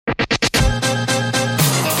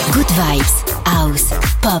vibes, house,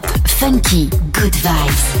 pop, funky, good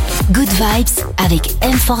vibes. Good vibes avec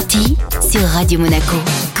M4T sur Radio Monaco.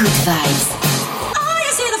 Good vibes. Oh,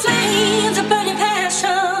 you see the flames of burning passion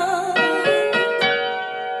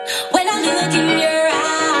when I look in your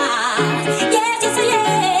eyes. Yes, yes,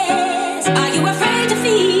 yes. Are you afraid to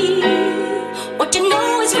feel what you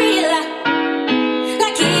know is real,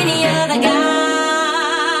 like any other guy?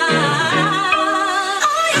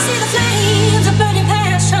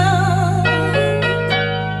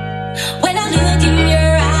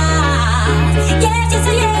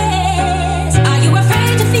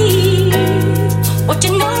 What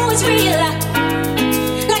you know is real,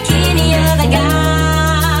 like any other guy.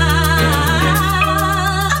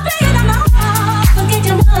 I play it on my heart, forget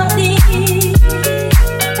you nothing.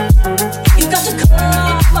 You got to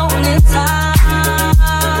come on inside.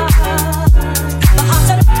 My heart's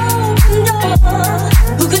an open door.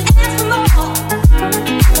 Who could ask for more?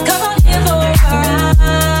 Come on in for a ride.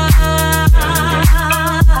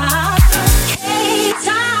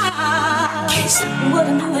 K-Side, what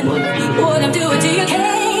I'm doing to you.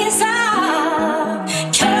 Can't stop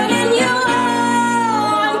turning you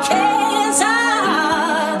on. Can't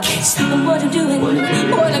stop what I'm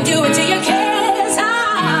doing to you. Can't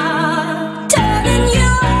stop turning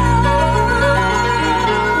you on.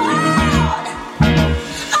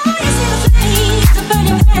 Oh, you see the flames of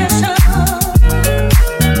burning passion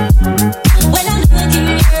when I look in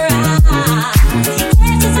your eyes.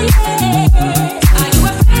 Yes, yes, yes. Are you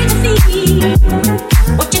afraid to feel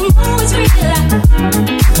what you know is real,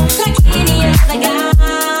 like any other guy?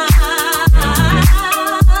 I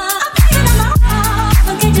play it on my heart,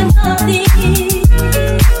 forget you nothing.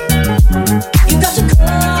 You got to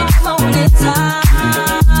come on inside.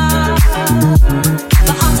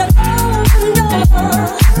 My heart's an open door.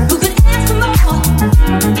 Who could ask for more?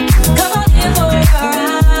 Come on in for a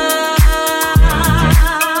ride.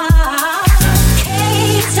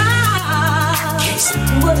 K-Side,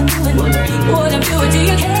 what I'm doing to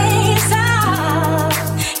you. Can't stop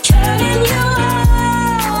turning you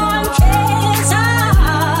on. Can't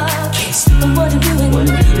stop what I'm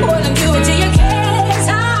doing to you. Can't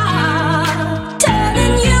stop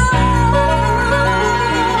turning you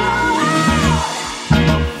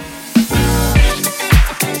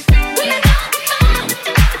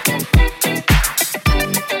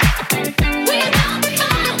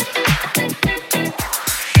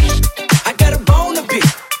I got a bone to pick.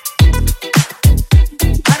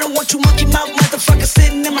 I don't want you monkey mouth motherfucker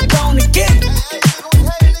sitting in my throne again.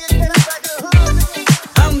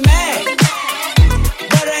 I'm mad,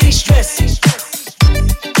 but I ain't stressing.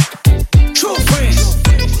 True friends,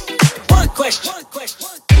 one question.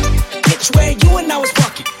 Bitch, where you and I was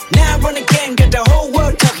walking. Now I run again, got the whole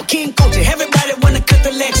world talking. King Kunta, everybody wanna cut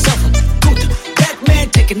the legs off him. Kunta, black man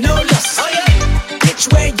taking no loss. Oh yeah. Bitch,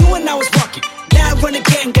 where you and I was walking. Now I run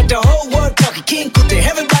again, got the whole world talking. King Kunta,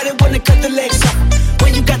 everybody wanna cut the legs off him.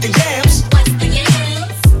 When you got the yams. What's the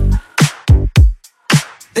yams?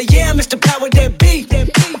 The yam is the power that be.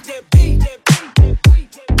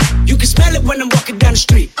 You can smell it when I'm walking down the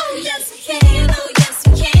street. Oh yes we can, oh yes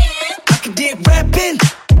we can. I can dig rapping,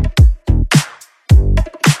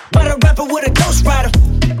 but a rapper with a ghost rider.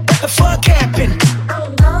 What the fuck happened?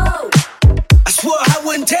 Oh no. I swore I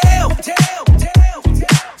wouldn't tell.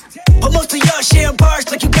 But most of y'all share bars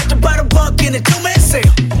like you got the bottom bunk in a two-man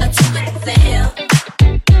sale. A two-man sale.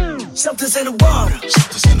 Something's in the water.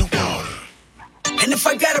 And if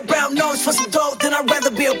I got a brown nose for some dough, then I'd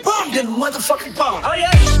rather be a bum than a motherfucking bum. Oh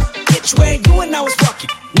yeah. Bitch, where you and I was walking.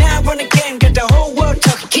 Now I run again, got the whole world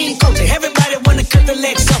talking. King Kunta, everybody wanna cut the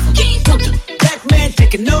legs off. King Kunta, black man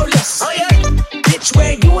taking no loss. Oh yeah. Bitch,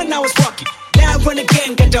 where you and I was walking. Now I run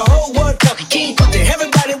again, got the whole world talking. King Kunta,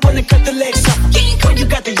 everybody wanna cut the legs off. King Kunta, you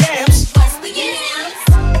got the yams. What's the yams?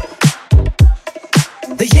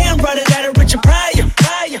 The yam brought it out of Richard Pryor.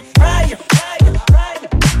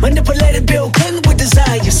 Manipulated Bill Clinton with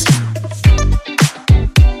desires.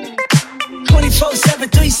 24/7,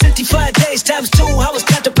 365 days times 2. I was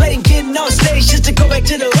contemplating getting on stage just to go back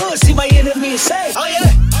to the hood, see my enemy and say, oh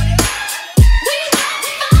yeah.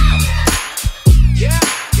 Yeah,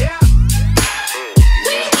 yeah.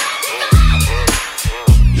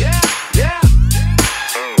 Yeah, yeah.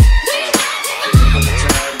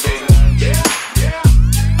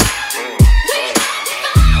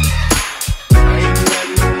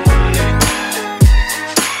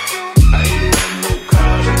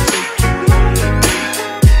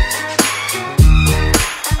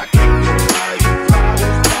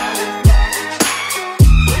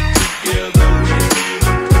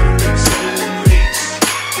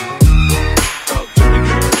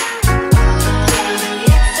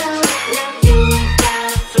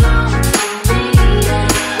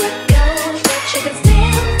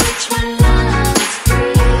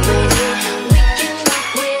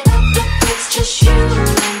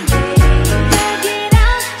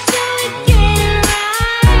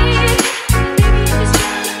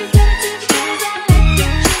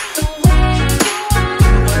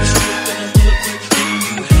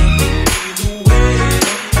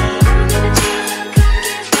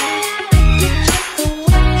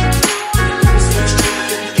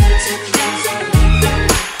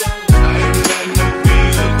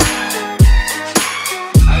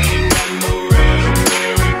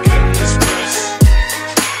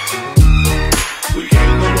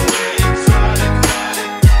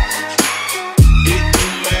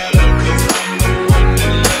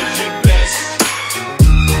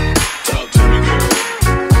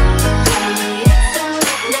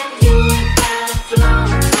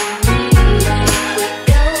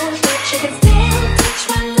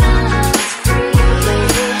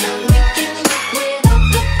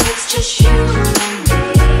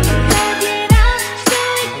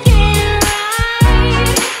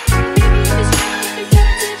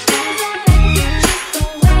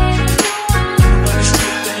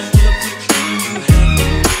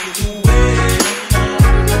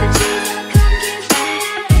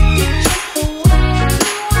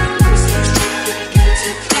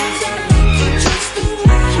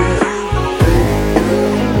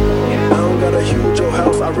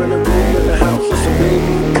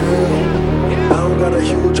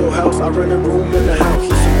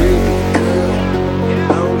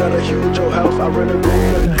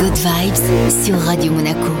 Good Vibes sur Radio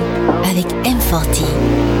Monaco avec M4T.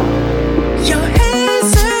 Your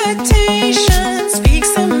hesitation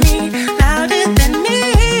speaks to me louder than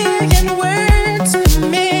million words per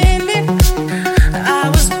minute. I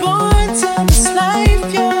was born to this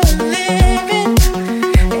life you're living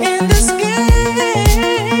in this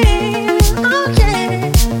game. Oh yeah.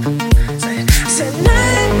 Said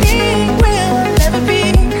nothing will ever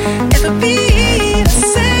be the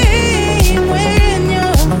same when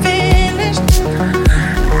you're finished.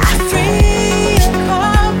 I free a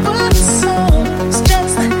couple of souls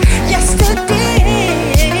just like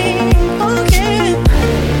yesterday. Oh yeah.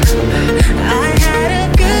 I had a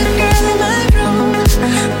good girl in my room,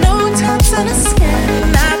 no touch on the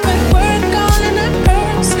skin. I put work all in her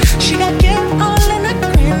purse, she got guilt all in her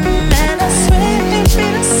grin. And I swear it'd be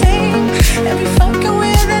the same every fucking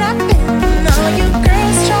where that I've been. All you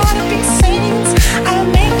girls try to be saints, I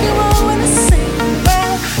make you all wanna sing.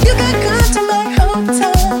 Well, you could come to my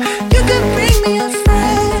hotel, you could bring me a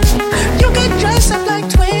friend, you could dress up like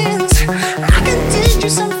twins, I can teach you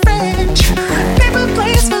some French. Paper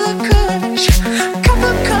plates full of kush,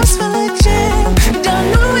 couple cups full of gin. Don't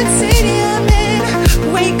know what city I'm in,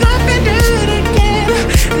 wake up and do it again.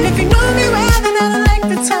 And if you know me well, then I don't like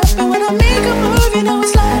the top. But when I make a move, you know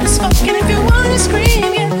it's loud as fuck. And if you wanna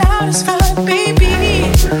scream, get loud as fuck, baby.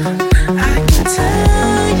 I can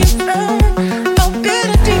tell you've heard a bit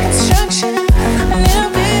of deconstruction, a little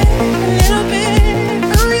bit,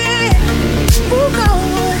 oh yeah. Ooh, go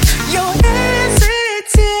on. Your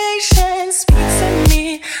hesitation speaks to me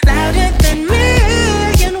louder than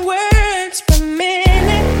million words per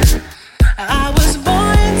minute. I was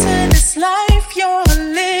born to this life you're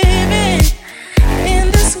living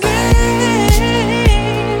in this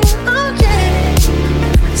game. Oh yeah.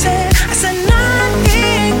 I said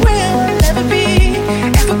nothing will ever be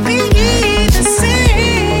the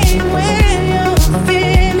same when you're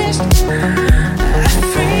finished. I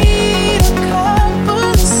freed a couple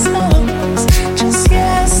of souls just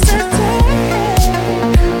yesterday.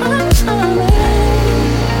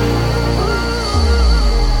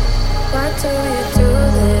 Why do you do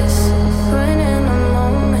this when in a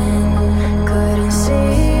moment couldn't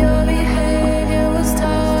see your behavior was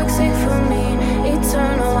toxic for me?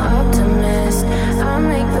 Eternal optimist, I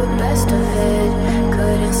make the best of it.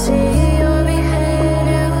 Couldn't see your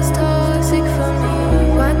behavior was toxic for me.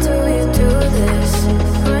 Why do you do this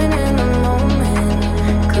when in a moment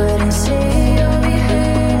couldn't see your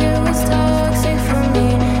behavior was toxic for me?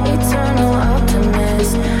 Eternal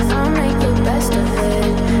optimist, I make the best of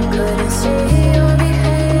it. Couldn't see your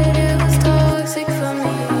behavior was toxic for me.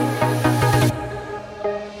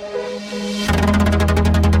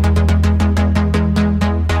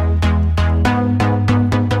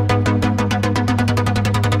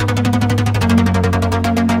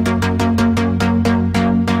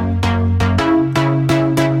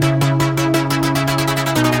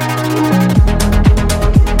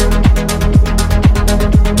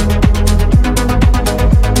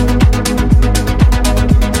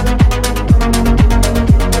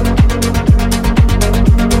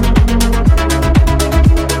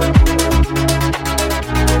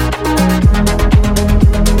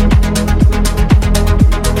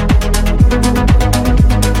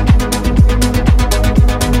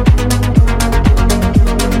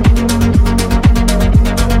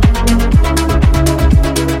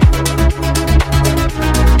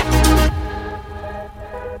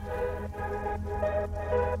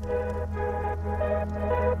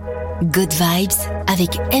 Good Vibes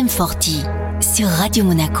avec M4T sur Radio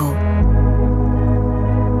Monaco.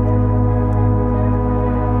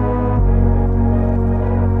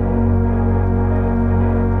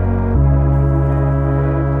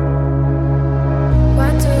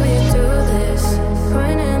 Why do you do this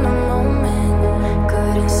when in a moment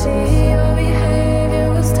couldn't see your behavior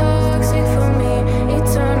was toxic for me?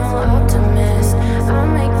 Eternal optimist, I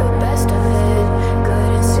make the best of it.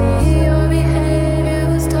 Couldn't see your behavior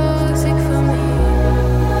was toxic for me.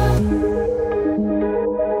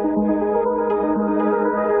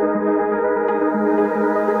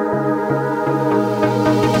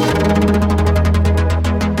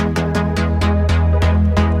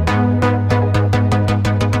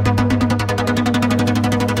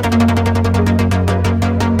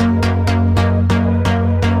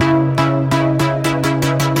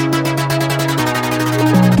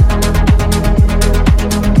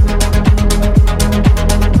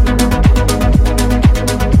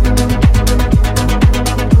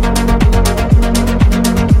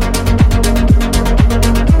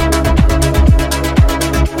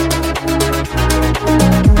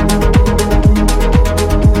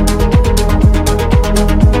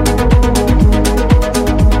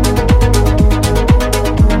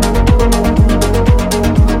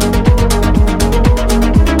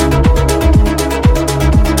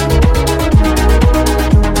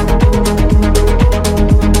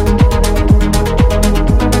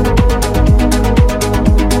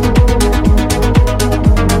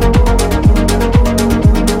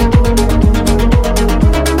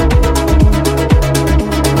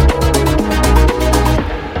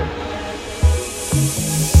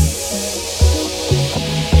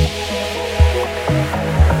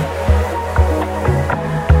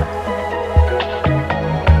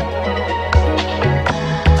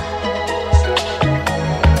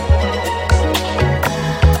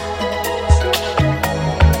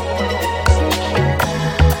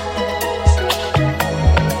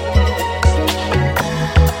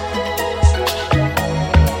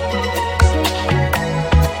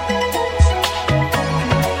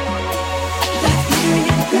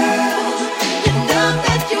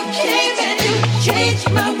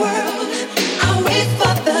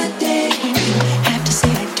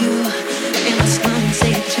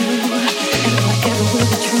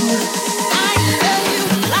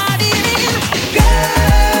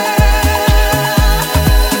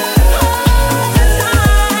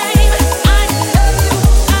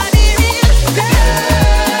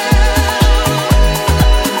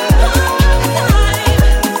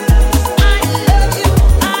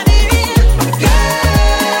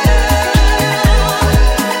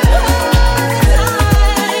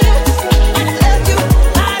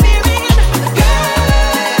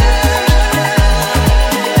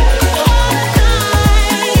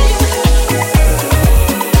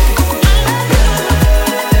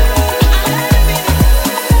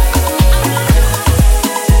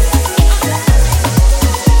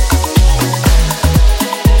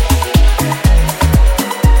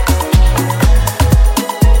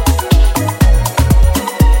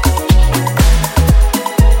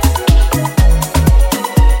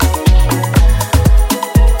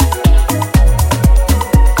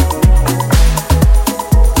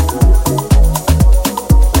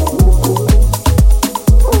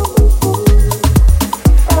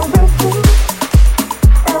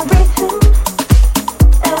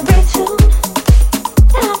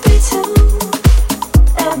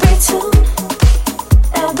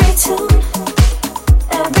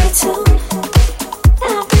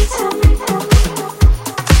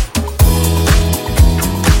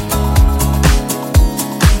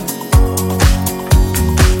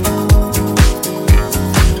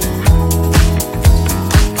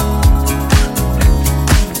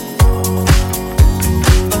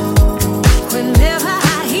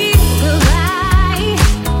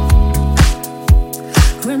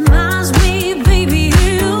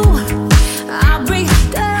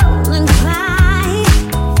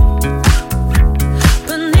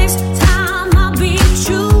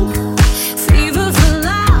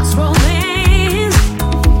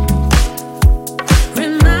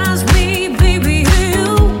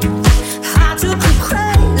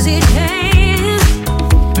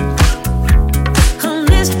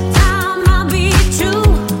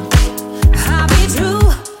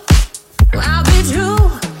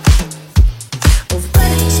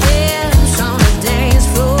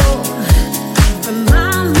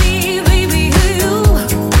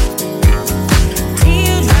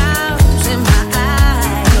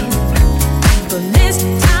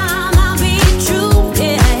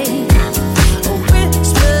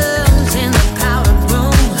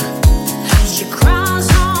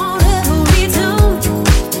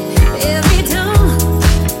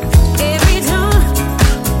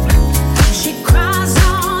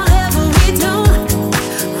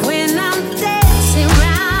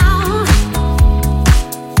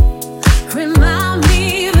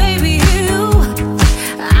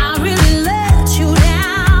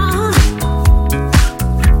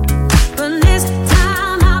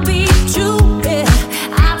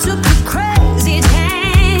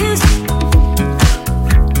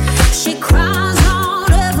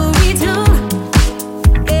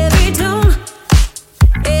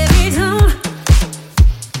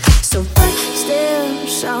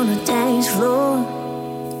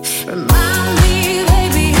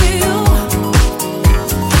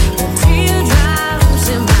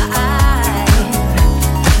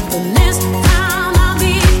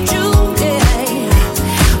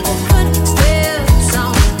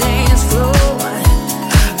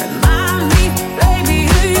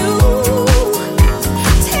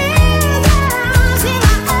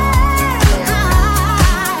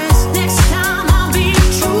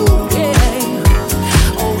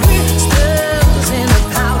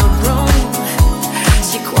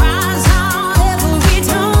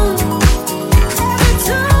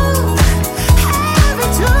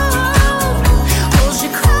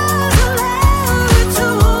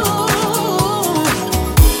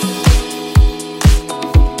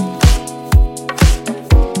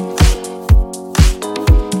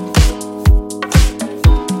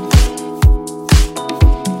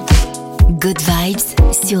 Good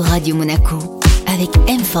Vibes sur Radio Monaco avec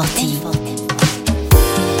M4T.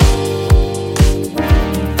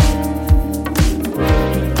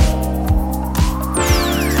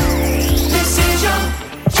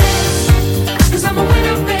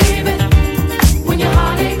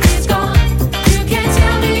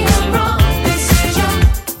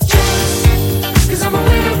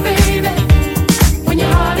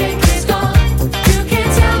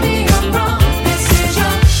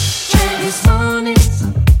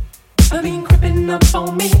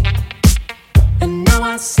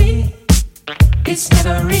 It's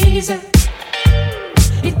never easy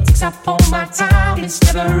It takes up all my time. It's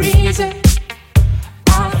never easy.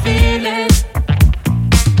 I feel it.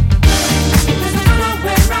 There's a color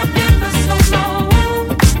where I've been for so long.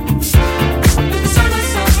 The sun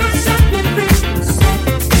is over, set me free.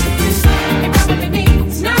 It probably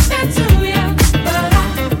means nothing to you, but I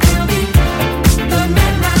will be the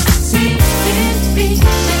man I see it be.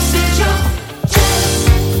 This is your chance,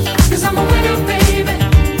 'cause I'm a winner, baby.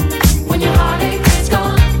 When your heartache is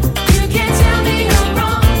gone, you can't tell me I'm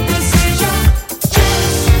wrong. This is your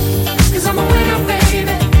chance, 'cause I'm a winner,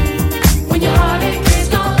 baby. When your heartache is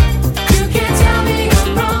gone, you can't tell me I'm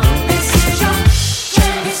wrong. This is your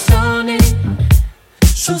chance. It's dawning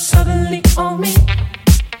so suddenly on me,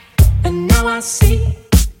 and now I see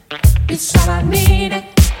it's all I needed.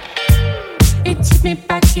 It took me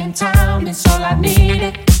back in time. It's all I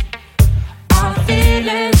needed. I feel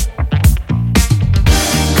it.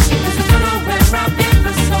 There's a color where I've been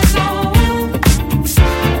for so long.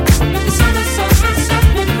 The sun is over, set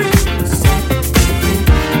me free.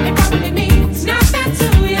 It probably means nothing to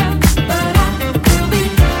you, but I will be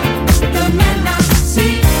the man I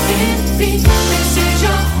see it be. This is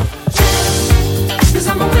your chance, 'cause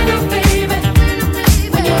I'm a winner, baby.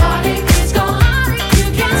 When your heartache is gone, you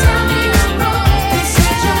can't tell me I'm wrong. This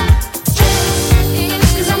is your chance,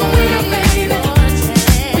 'cause I'm a winner, baby.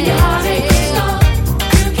 When your heartache is gone,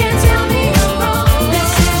 you can't tell me I'm wrong.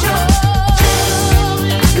 This is your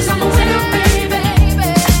chance, 'cause I'm a winner, baby.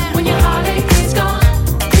 When your heartache is gone,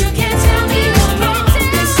 you can't tell me I'm wrong.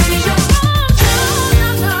 This is your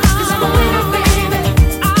chance, 'cause I'm a winner, baby.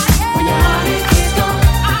 When your heartache is gone,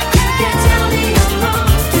 you can't tell me I'm wrong.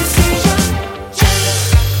 This is your chance.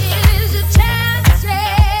 It is a chance,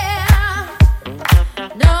 yeah.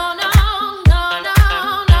 No, no, no, no,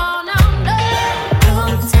 no, no, no.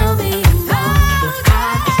 Don't tell me I'm wrong. I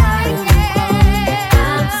tried to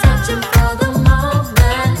I'm searching for the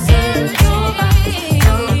moment in your life.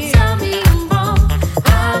 Don't tell me I'm wrong.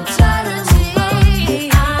 I'm trying to move on.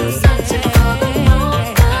 I'm searching for the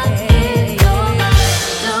moment in your life.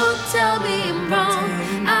 Don't tell me I'm wrong.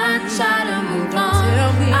 I try to move on.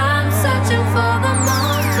 I'm searching for the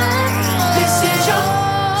moment. This is your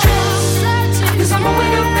chance, 'cause I'm a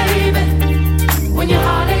winner, baby. When your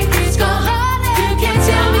heartache is gone, you can't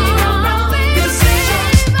tell me I'm wrong. This is your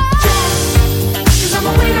chance, 'cause I'm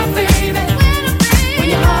a winner, baby. When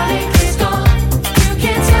your heartache is gone, you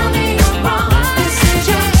can't tell me I'm wrong. This is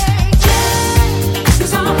your chance,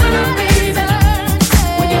 'cause I'm a winner, baby.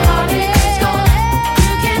 When your heartache is gone,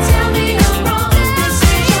 you can't tell me I'm wrong. This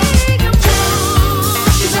is your chance,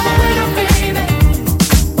 'cause I'm a winner, baby.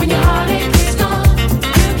 When your heartache is gone,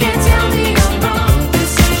 you can't tell me I'm wrong.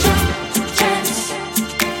 This is your chance,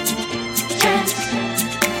 chance,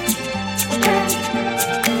 chance.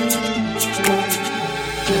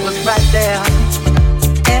 It was right there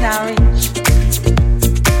in our reach.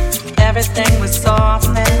 Everything was soft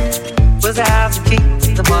and was out to keep.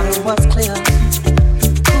 The water was clear,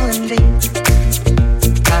 cool and deep.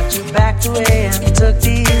 Got you backed away and took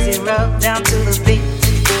the easy road down to the beach.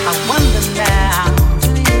 I wonder now, do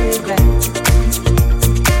you regret?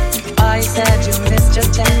 Oh, you said you missed your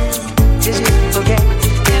chance. Did you forget?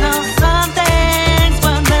 You know, some things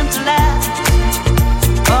weren't meant to last.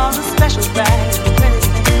 All the special bright, pretty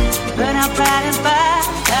things burn out bright and fire.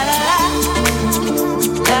 La la la,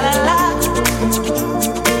 la la la,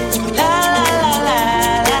 la la la la,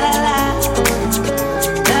 la la la,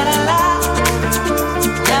 la la la,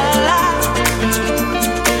 la la la,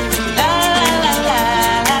 la la la.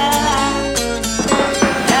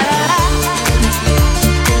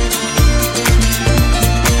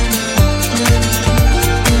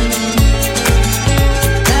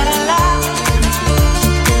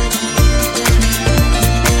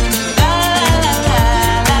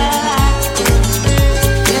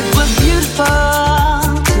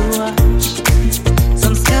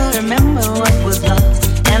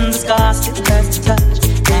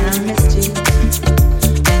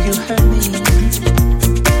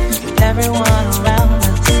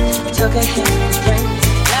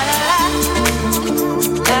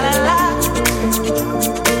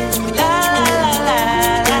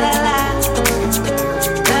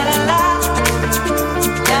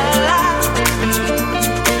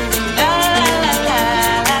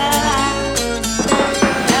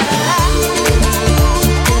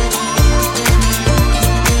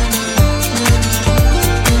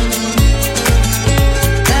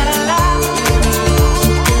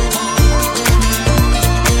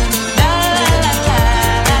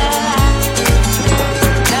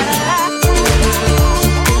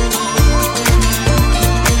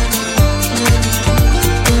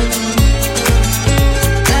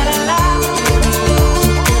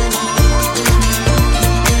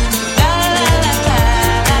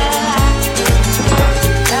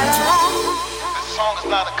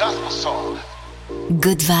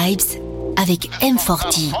 Good Vibes avec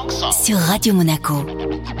M4T sur Radio Monaco.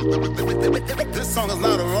 This song is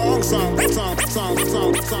not a wrong song,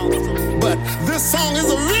 but this song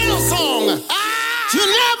is a real song. You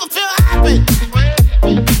never feel happy.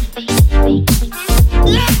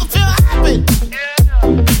 Never feel happy.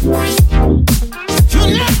 You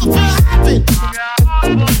never feel happy.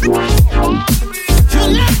 You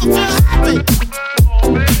never feel happy.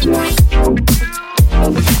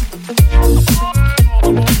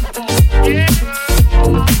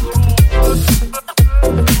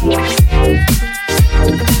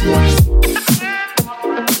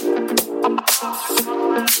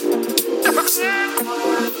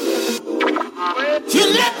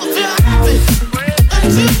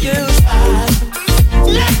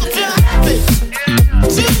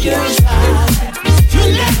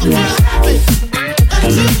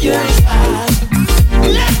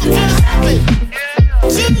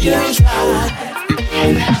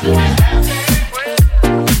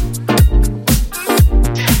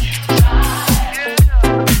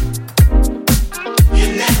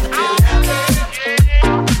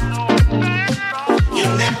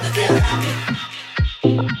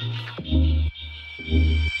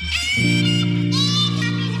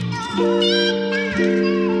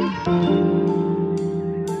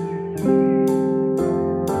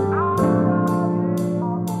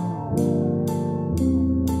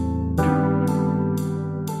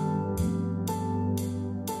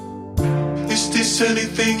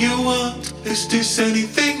 Anything you want? Is this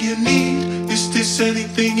anything you need? Is this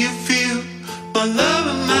anything you feel? My love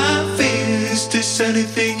and my fear. Is this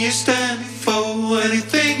anything you stand for?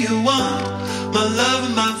 Anything you want? My love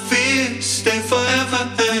and my fear. Stay forever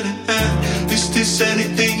hand in hand. Is this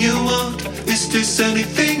anything you want? Is this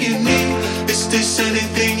anything you need? Is this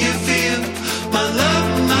anything you feel? My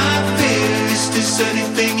love and my fear. Is this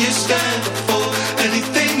anything you stand for?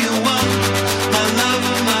 Anything you want? My love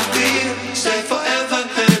and my fear. Stay forever.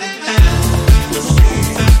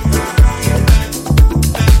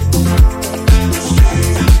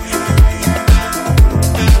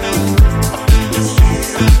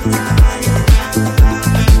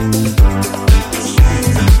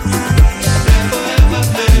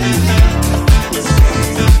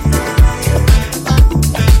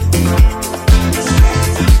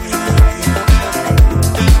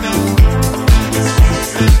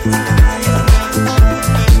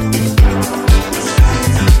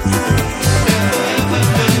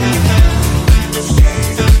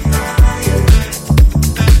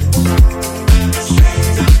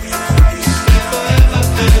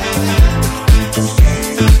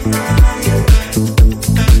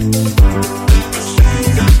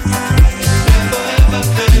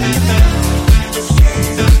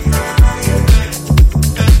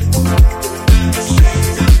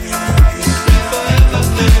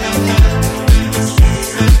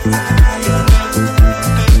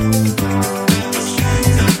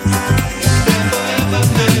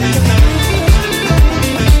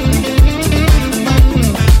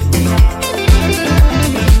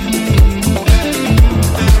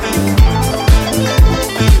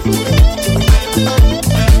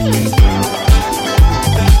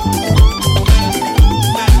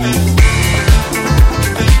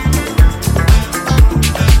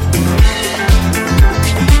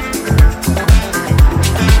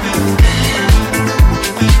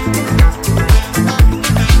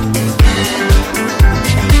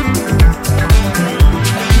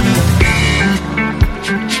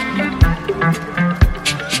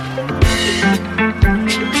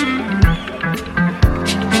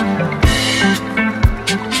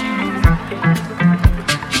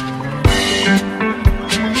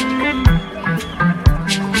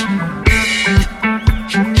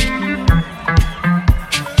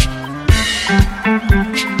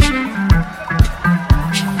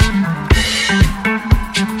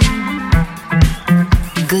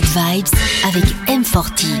 Good Vibes avec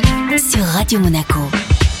M4T sur Radio Monaco.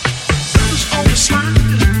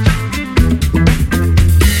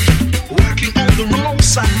 Working on the wrong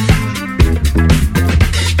side.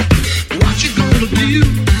 What you gonna do?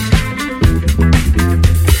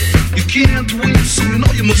 You can't win, so you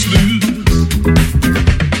know you must lose.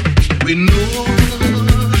 We know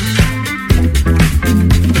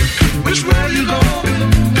which way you go.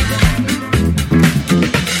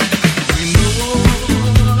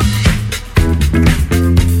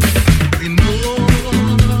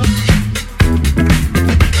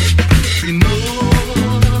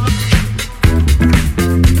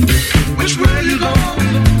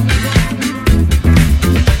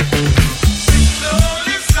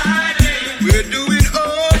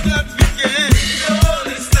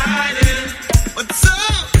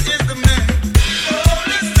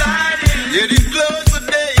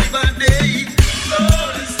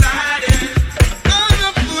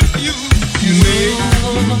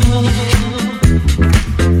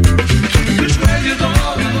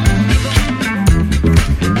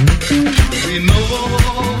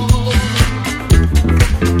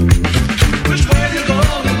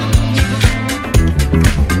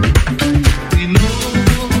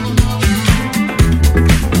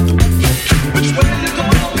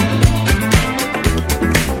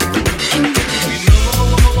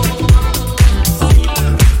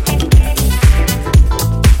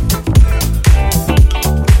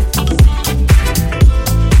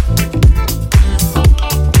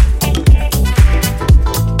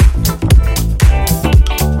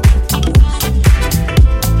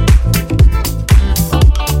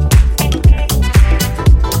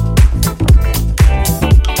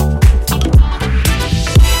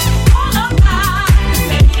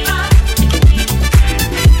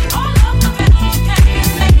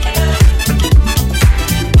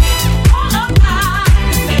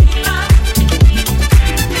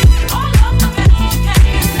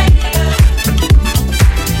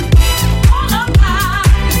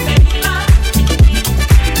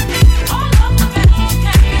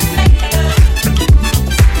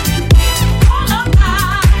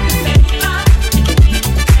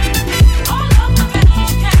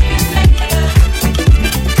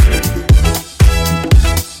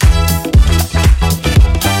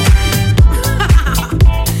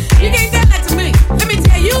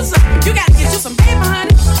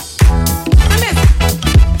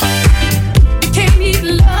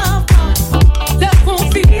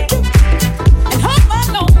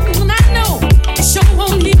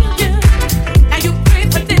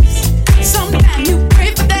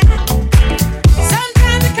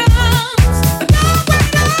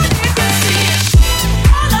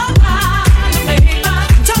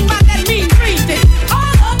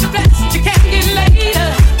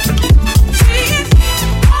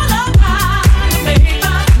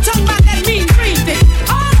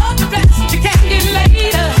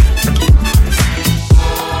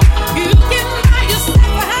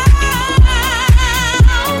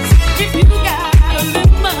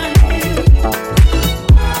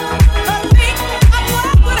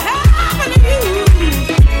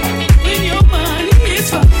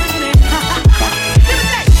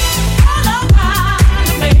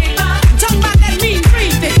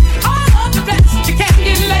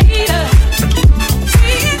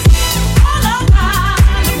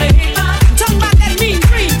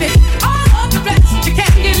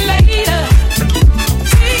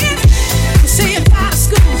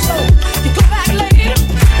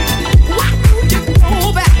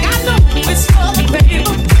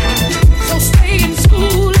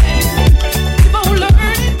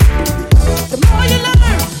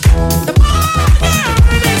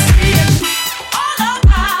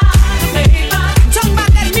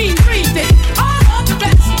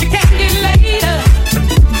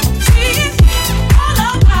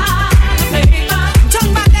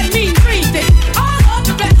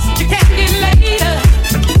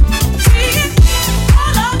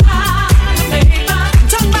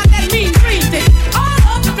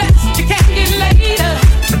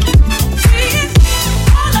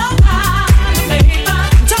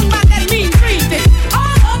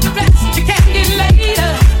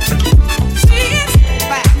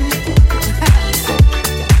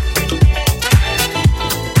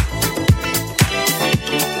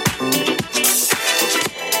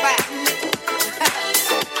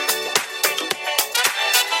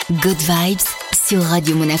 Good Vibes sur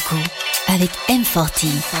Radio Monaco avec M4T.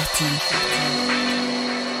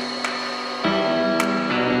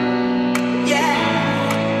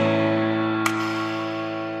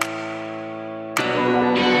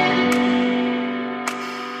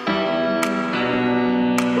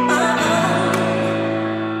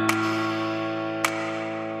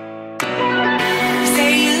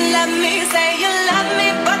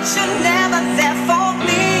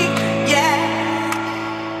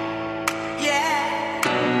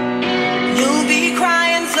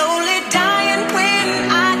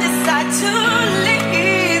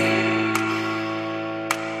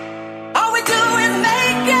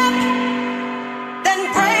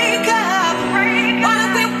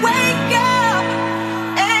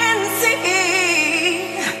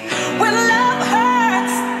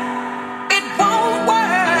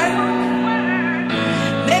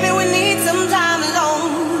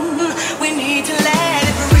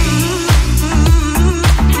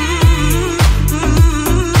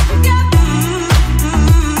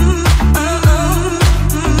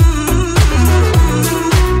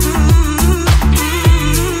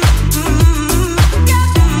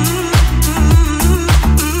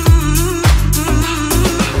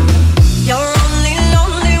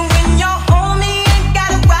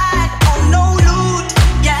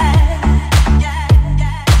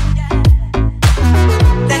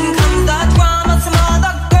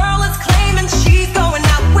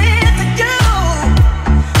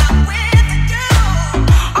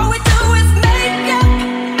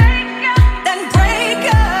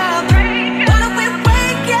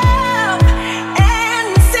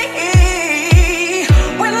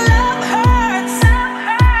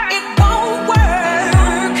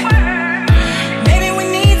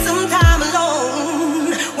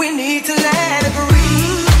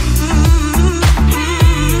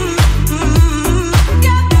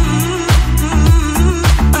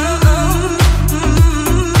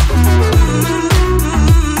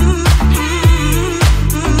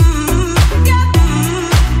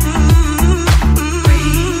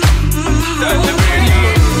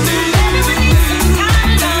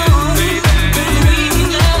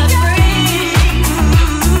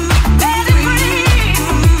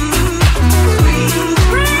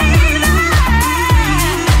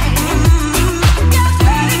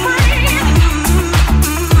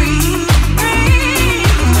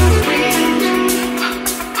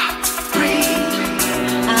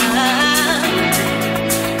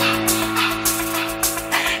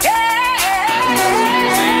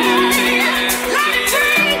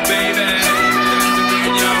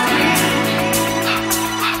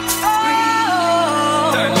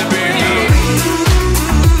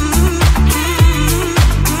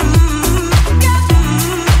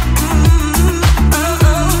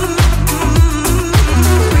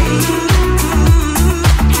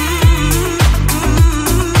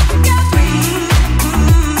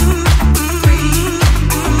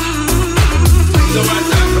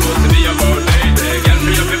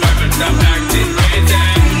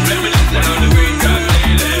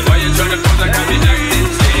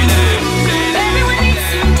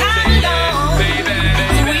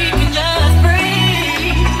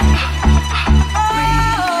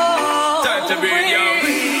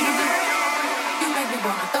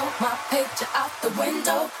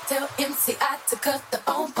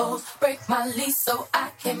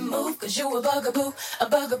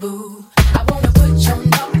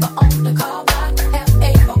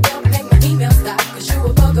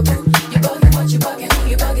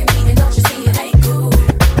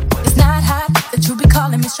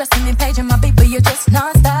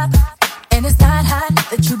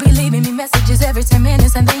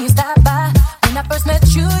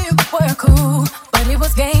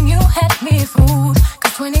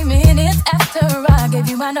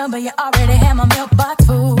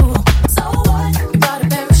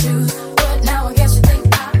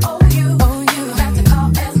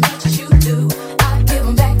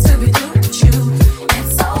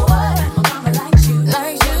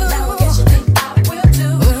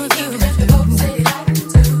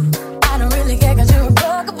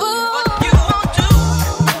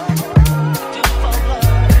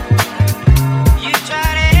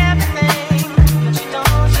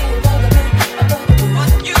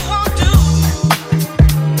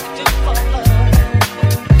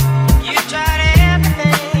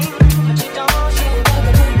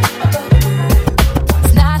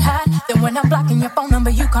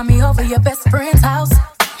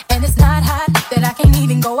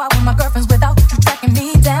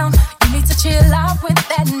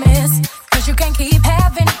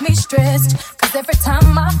 'Cause every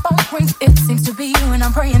time my phone rings, it seems to be you, and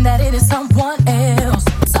I'm praying that it is someone else.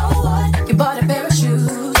 So what? You bought a pair of shoes,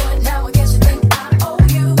 but now I guess you think I owe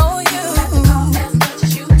you. Oh, you have to call as much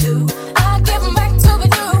as you do. I give 'em back to be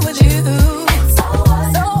through with you. So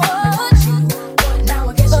what? So what? But now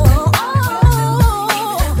I guess you think I owe you.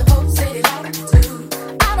 Even if the folks say they like you too.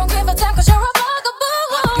 I don't give a damn 'cause you're a bugaboo.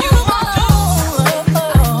 What you want to do?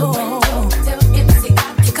 Tell MC I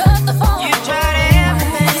can cut the phone. You tried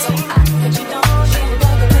everything, so I bet you don't.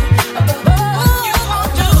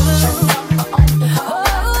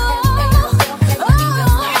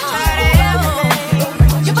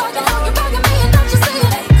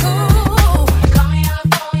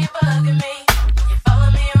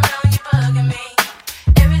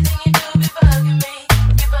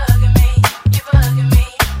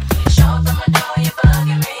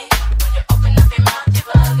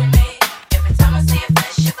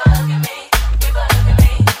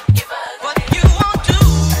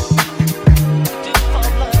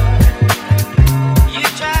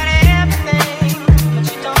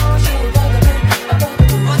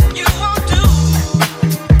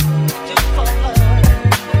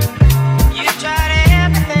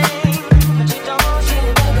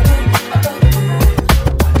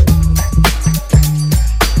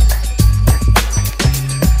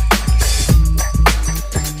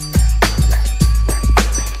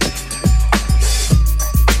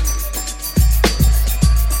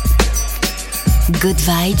 Good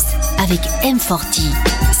Vibes avec M4T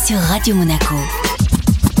sur Radio Monaco.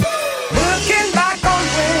 Looking back on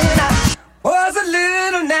when I was a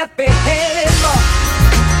little nappy-headed boy.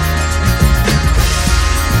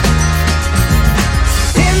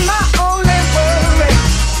 In my only worry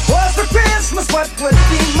was for Christmas what would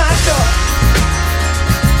be my joy.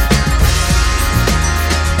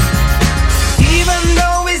 Even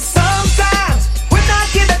though we sometimes would not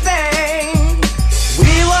get a thing,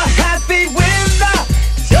 we were happy with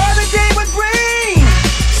the day would bring.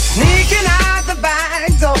 Sneaking out the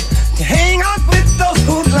back door to hang out with those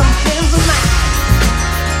hoodlum friends of mine.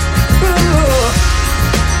 Ooh.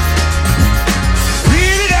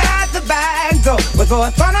 Leave it at the back door, but though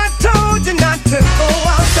I thought I told you not to go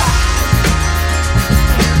outside.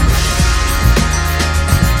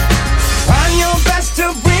 Trying your best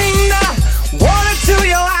to bring the water to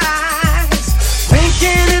your eyes,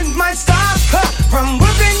 thinking it might stop her from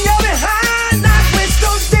whipping your behind.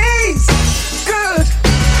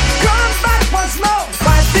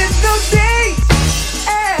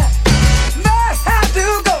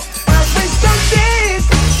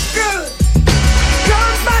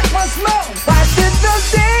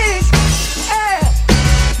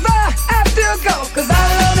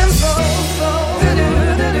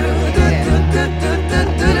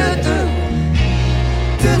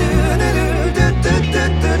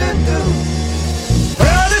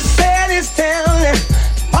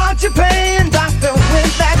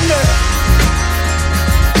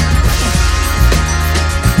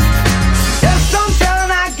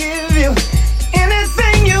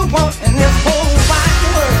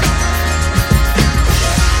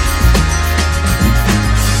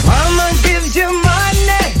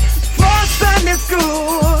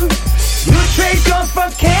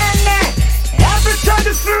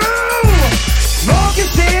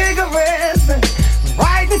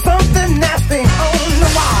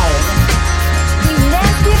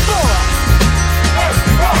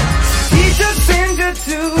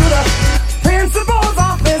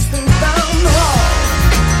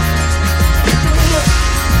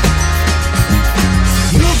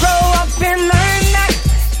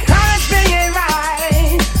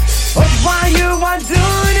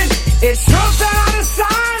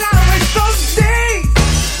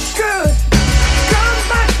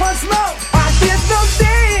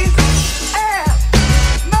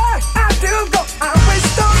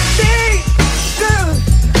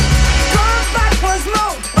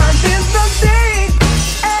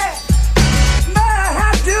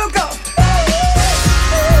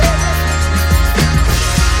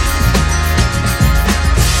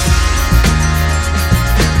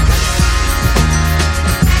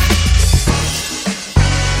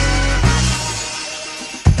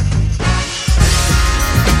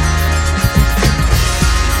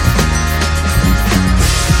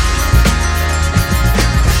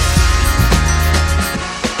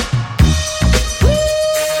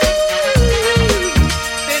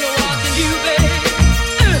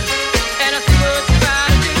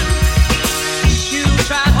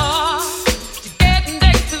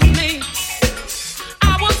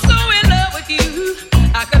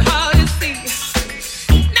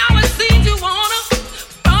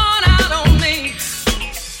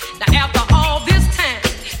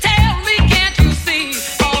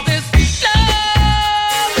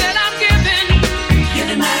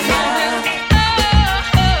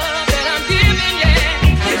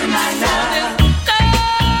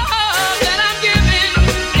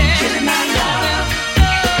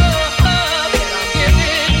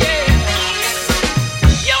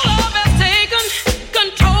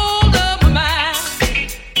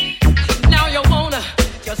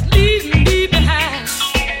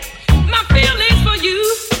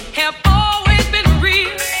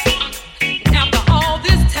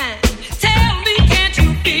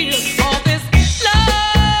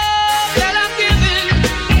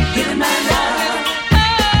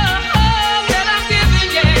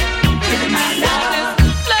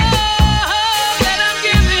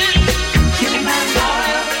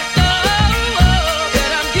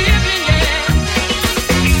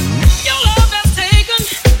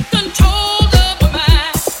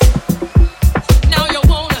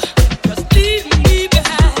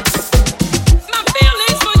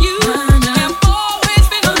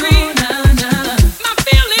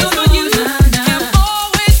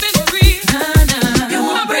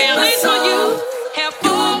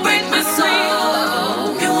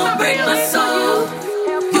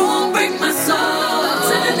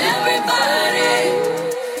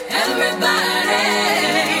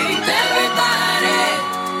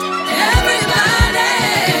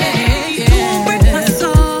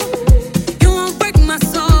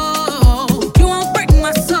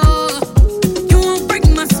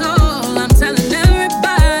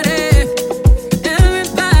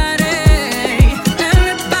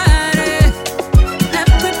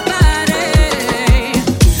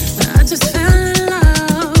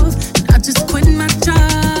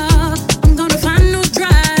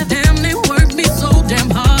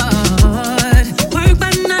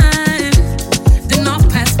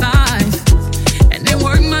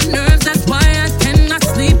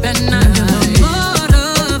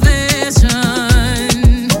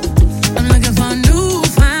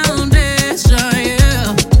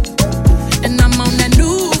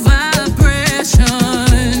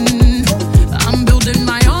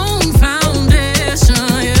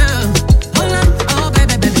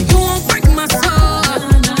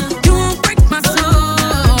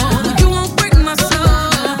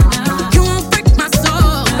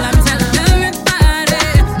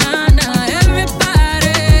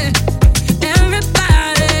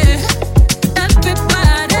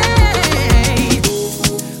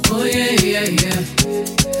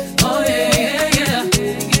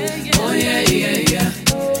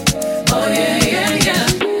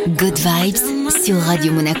 Vibes sur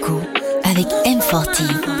Radio Monaco avec M4T.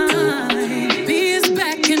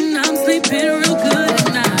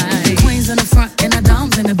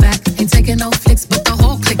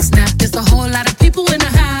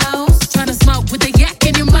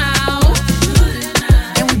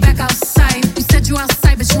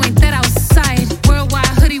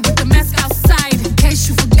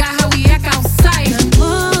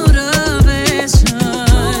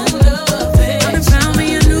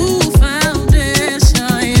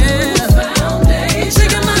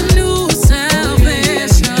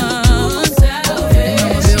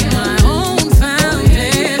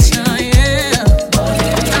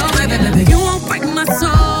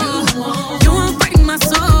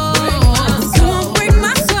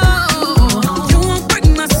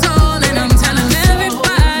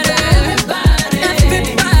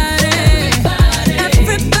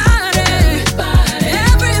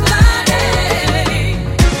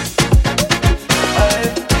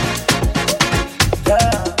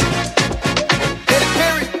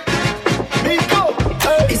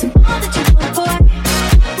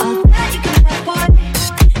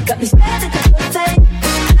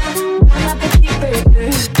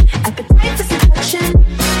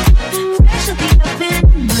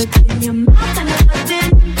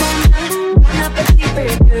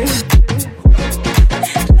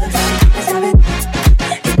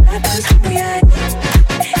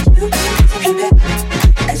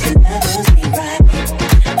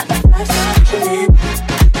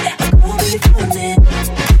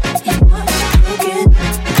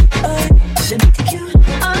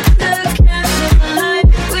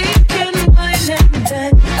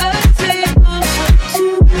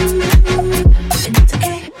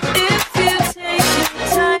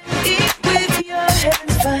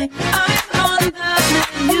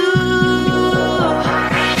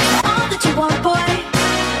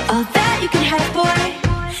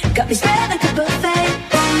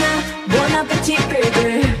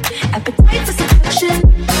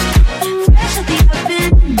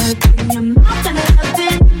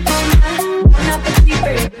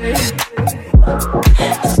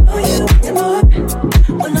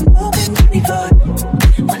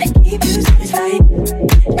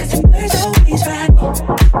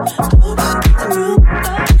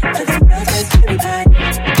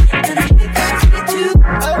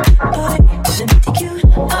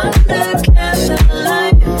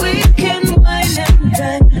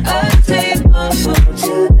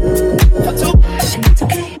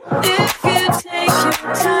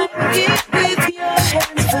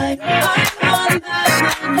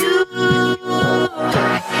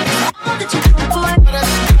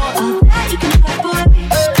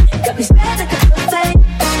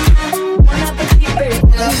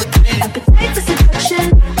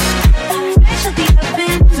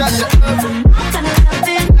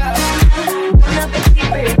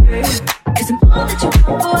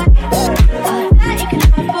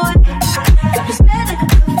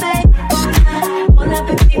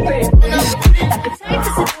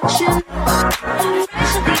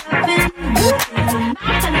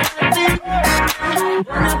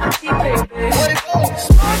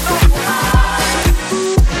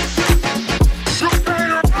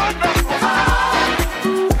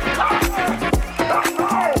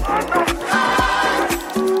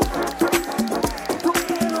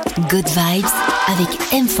 Good Vibes avec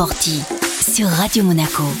M4T sur Radio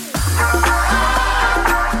Monaco.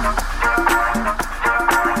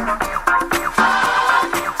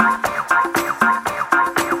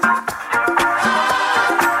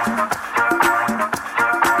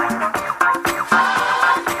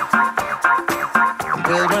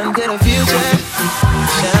 Build to the future,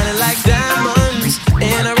 shining like diamonds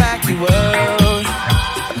in a rocky world.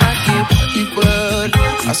 Rocky world,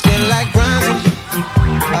 our skin like bronze,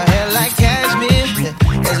 our hair like cashmere,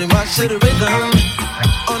 as we march to the rhythm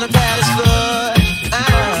on the palace floor.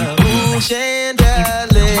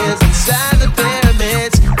 Chandeliers inside the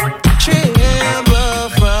pyramids tremble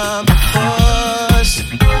from the force.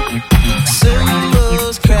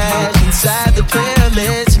 Symbols crash inside the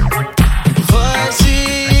pyramids. Voices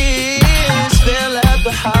fill up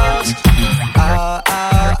the house.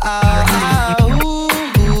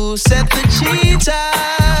 Ooh, set the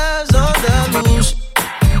cheetahs on the loose.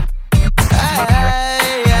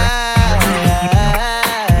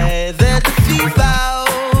 There's the thief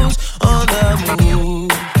owls on the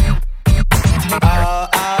move.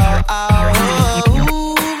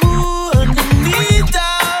 Underneath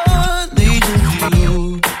our legion view.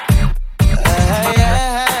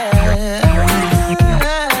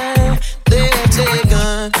 They've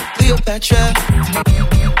taken Cleopatra.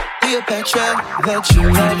 Cleopatra, the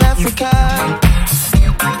jewel of Africa.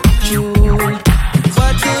 Jewel,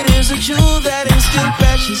 but it is a jewel that is still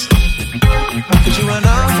precious. How could you run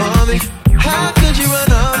off on me? How could you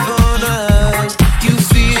run off on us? You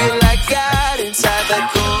feel like God inside that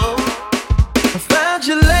gold. I found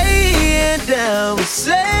you laying down with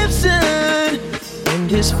Samson and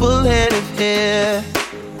his full head of hair.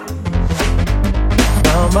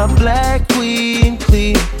 Found my black queen,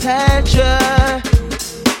 Cleopatra.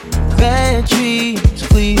 Bad dreams,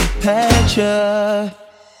 Cleopatra.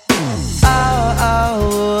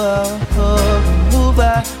 Move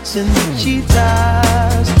our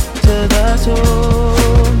Cinchitas to the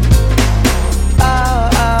tomb.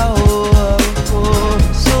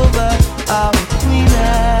 Silver, our queen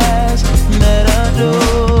has met a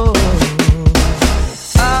door.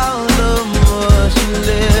 No more she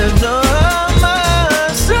live, no more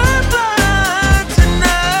sunlight in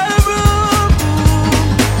our room.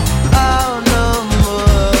 No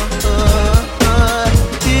more.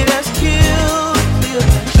 It has killed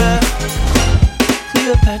Cleopatra.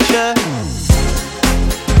 Cleopatra.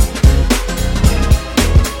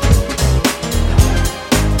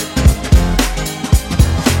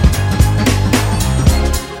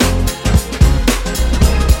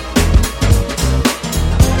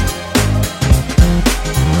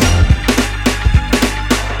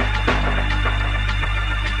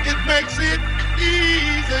 It makes it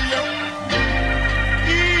easier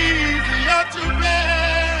to bear.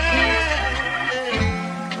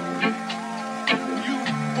 You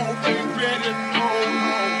won't be ready no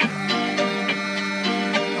more.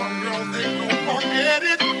 Some girls ain't gonna forget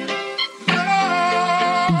it. No.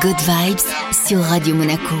 Good Vibes sur Radio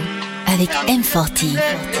Monaco avec M4T.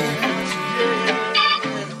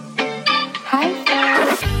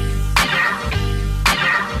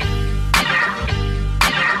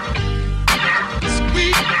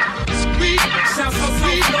 Sweet, sweet, sounds so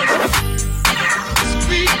sweet.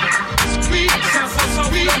 Sweet, sweet, sounds so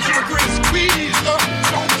sweet. Don't you agree? Sweet,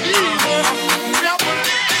 don't tease her. Never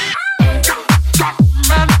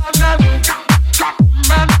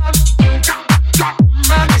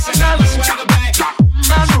it's another swagger back.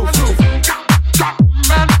 True.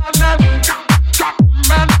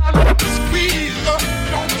 Squeeze her,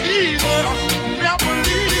 don't tease her. Never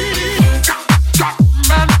leave.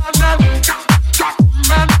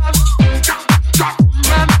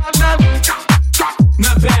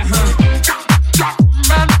 Not bad, huh?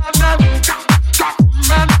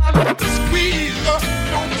 Squeeze her,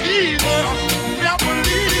 don't tease her. Never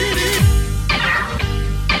leave.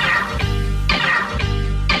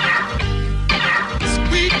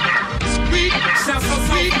 Sweet, sweet, sounds so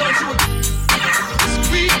sweet. Don't you agree?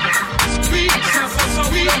 Sweet, sweet, sounds so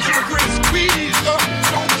sweet. Don't you agree? Squeeze her,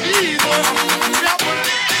 don't tease her. Never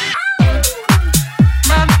leave.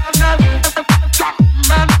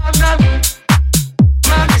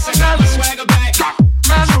 It's another swagger back. True.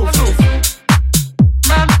 Never leave.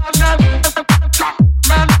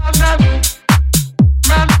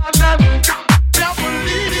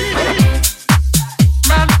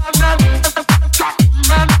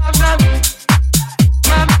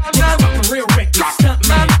 Fucking real reckless stunt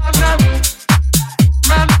man.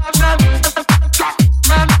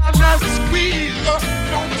 Squeeze her,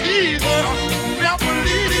 don't tease her. Never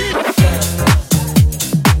leave.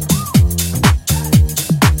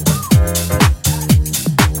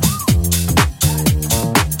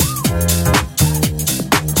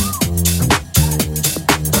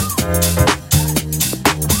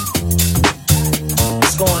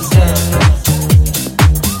 It's going down.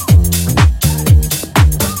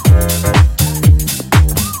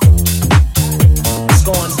 It's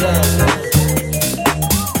going down.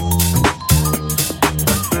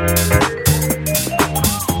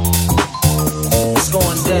 It's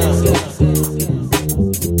going down.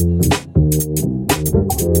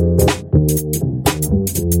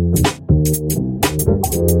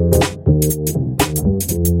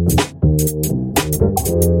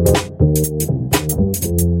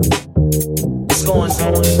 It's going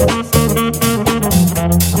down.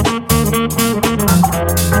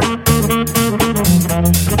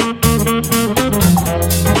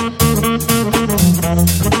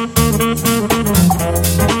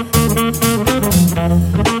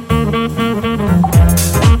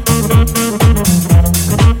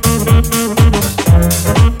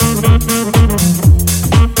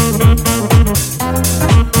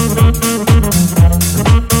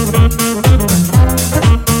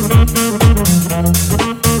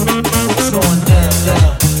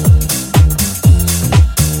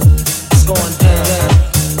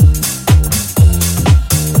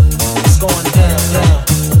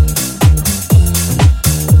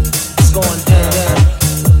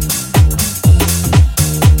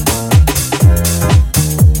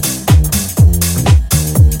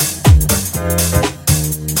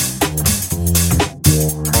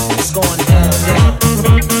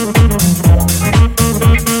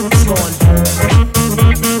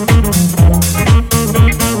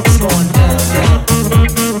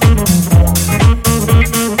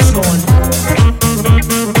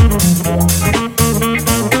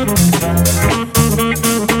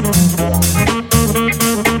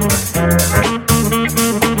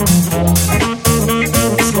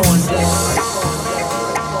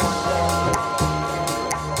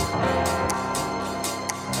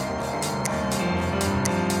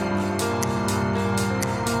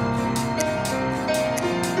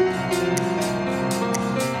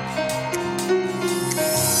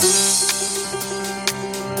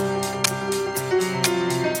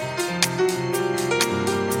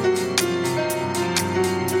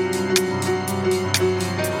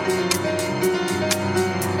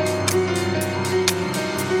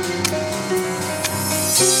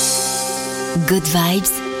 Good Vibes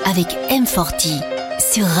avec M4T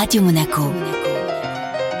sur Radio Monaco.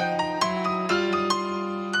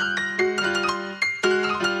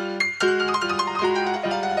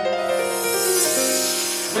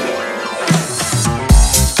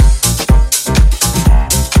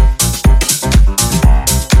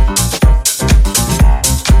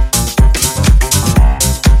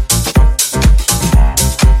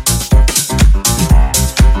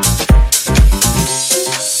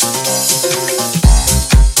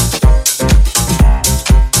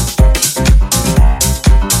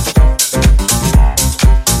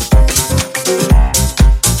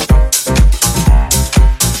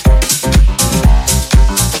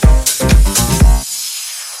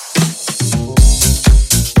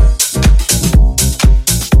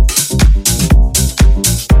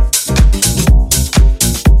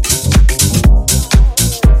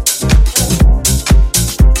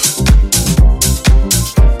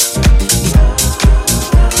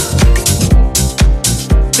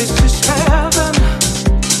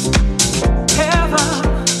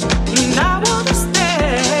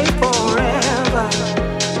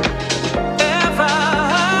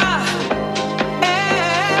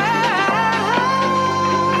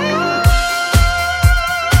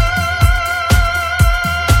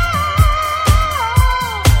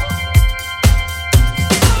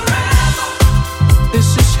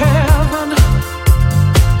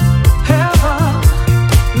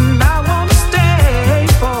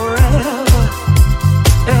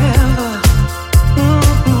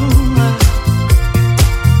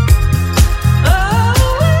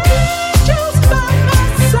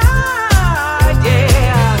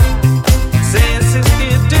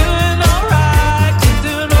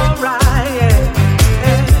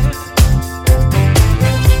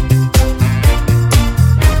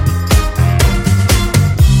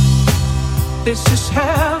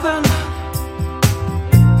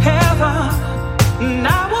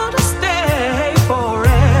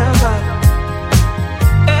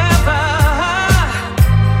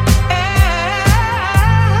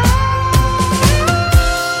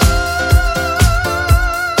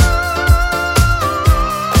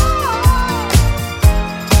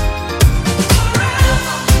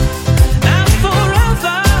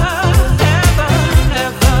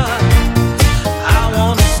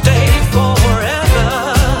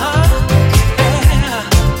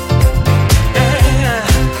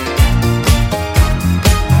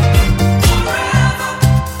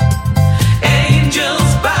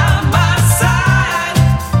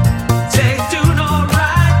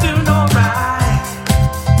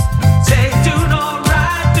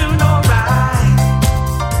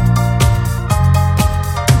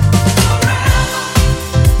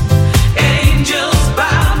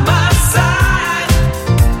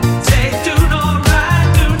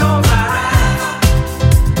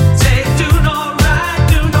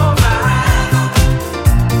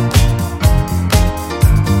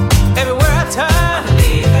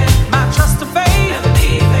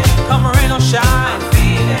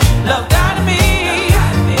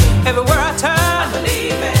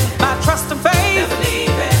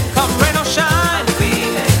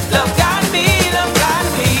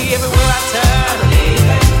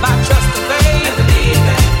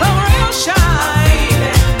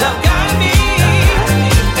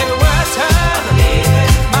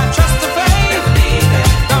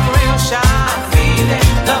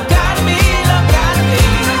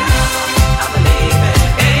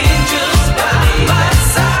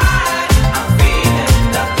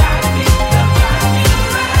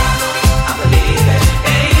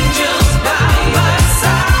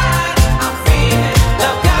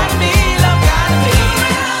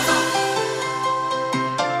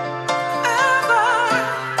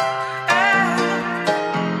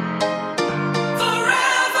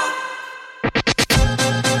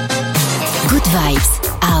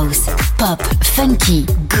 Funky,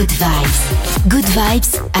 Good Vibes. Good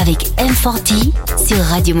Vibes avec M4T sur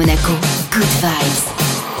Radio Monaco. Good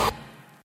Vibes.